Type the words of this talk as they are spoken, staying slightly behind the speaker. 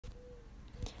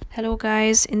Hello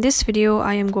guys, in this video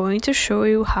I am going to show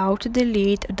you how to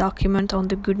delete a document on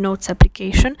the GoodNotes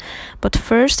application. But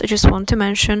first I just want to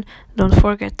mention, don't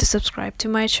forget to subscribe to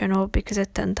my channel, because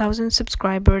at 10,000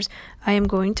 subscribers I am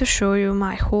going to show you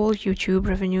my whole YouTube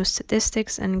revenue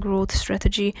statistics and growth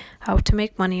strategy, how to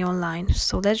make money online.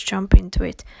 So let's jump into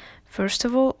it. First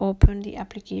of all, open the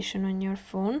application on your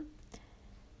phone,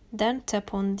 then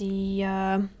tap on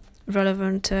the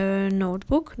relevant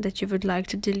notebook that you would like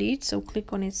to delete, so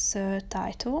click on its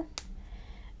title,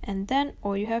 and then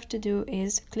all you have to do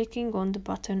is clicking on the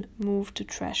button move to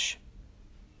trash.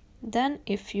 Then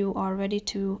if you are ready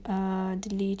to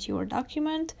delete your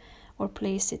document or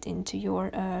place it into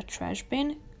your trash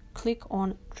bin, click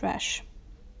on trash,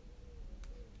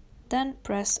 then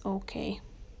press OK.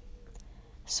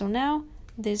 So now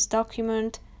this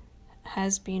document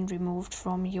has been removed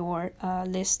from your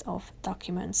list of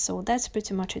documents. So that's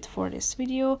pretty much it for this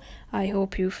video. I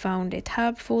hope you found it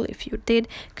helpful. If you did,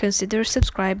 consider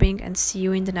subscribing, and see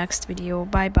you in the next video.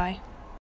 Bye bye.